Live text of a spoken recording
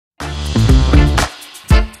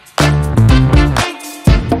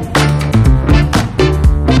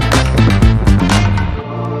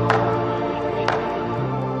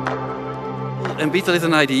Embeetle is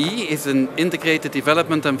an IDE, is an integrated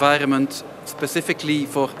development environment specifically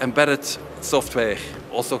for embedded software,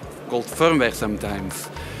 also called firmware sometimes.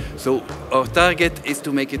 So our target is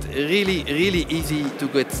to make it really, really easy to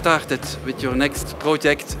get started with your next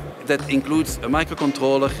project that includes a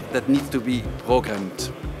microcontroller that needs to be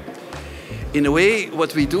programmed. In a way,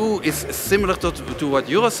 what we do is similar to what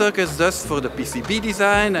Eurocircuits does for the PCB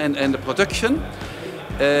design and the production.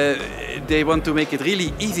 They want to make it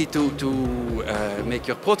really easy to make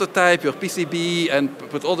your prototype, your PCB, and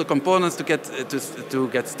put all the components to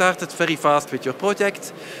get started very fast with your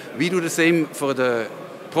project. We do the same for the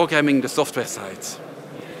programming the software side.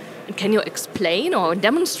 Can you explain or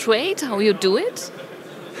demonstrate how you do it?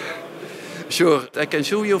 Sure, I can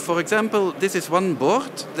show you, for example, this is one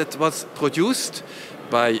board that was produced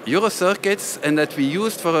by Eurocircuits and that we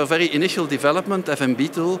used for our very initial development of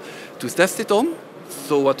Embeetle to test it on.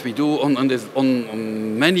 So what we do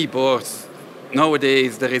on many boards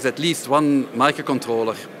nowadays, there is at least one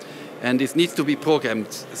microcontroller and this needs to be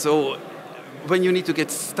programmed. So when you need to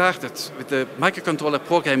get started with the microcontroller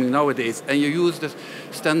programming nowadays and you use the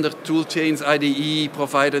standard tool chains IDE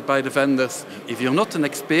provided by the vendors, if you're not an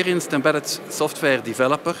experienced embedded software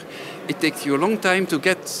developer, it takes you a long time to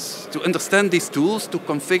understand these tools, to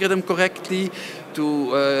configure them correctly,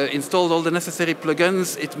 to install all the necessary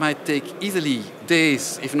plugins. It might take easily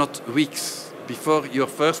days, if not weeks, before your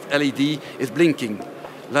first LED is blinking,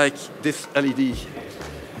 like this LED.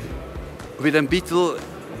 With Embeetle,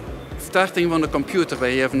 starting on a computer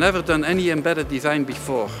where you have never done any embedded design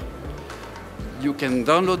before, you can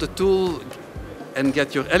download the tool and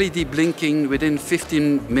get your LED blinking within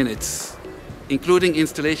 15 minutes, including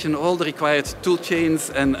installation of all the required tool chains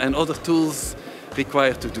and other tools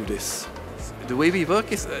required to do this. The way we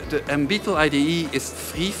work is the Embeetle IDE is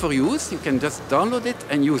free for use. You can just download it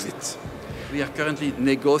and use it. We are currently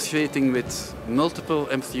negotiating with multiple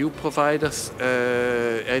MCU providers.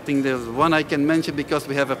 I think there's one I can mention because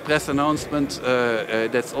we have a press announcement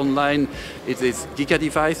that's online. It is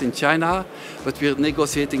GigaDevice in China, but we're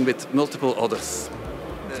negotiating with multiple others.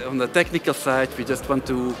 On the technical side, we just want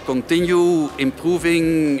to continue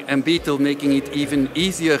improving Embeetle, making it even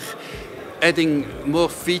easier, adding more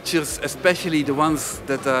features, especially the ones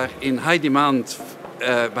that are in high demand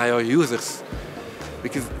by our users.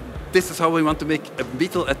 Because this is how we want to make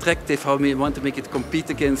Embeetle attractive, how we want to make it compete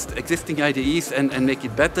against existing IDEs and make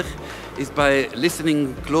it better, is by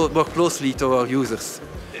listening more closely to our users.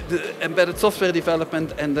 The embedded software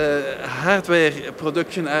development and the hardware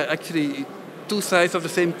production are actually two sides of the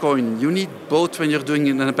same coin. You need both when you're doing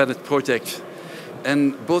an embedded project.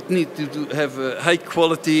 And both need to have high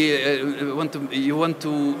quality. You want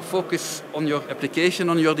to focus on your application,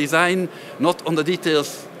 on your design, not on the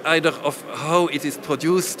details either of how it is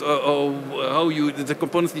produced or how the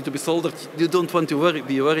components need to be soldered. You don't want to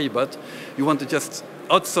be worried about. You want to just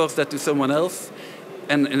outsource that to someone else.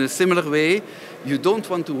 And in a similar way, you don't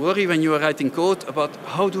want to worry when you are writing code about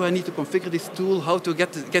how do I need to configure this tool, how to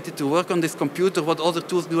get it to work on this computer, what other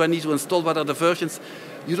tools do I need to install, what are the versions.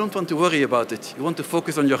 You don't want to worry about it. You want to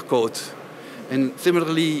focus on your code. And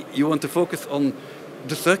similarly, you want to focus on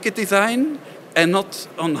the circuit design and not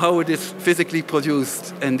on how it is physically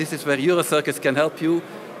produced. And this is where Eurocircuits can help you,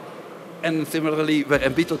 and similarly where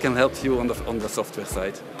Embeetle can help you on the software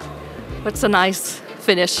side. That's a nice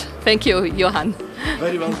finish. Thank you, Johan.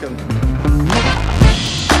 Very welcome.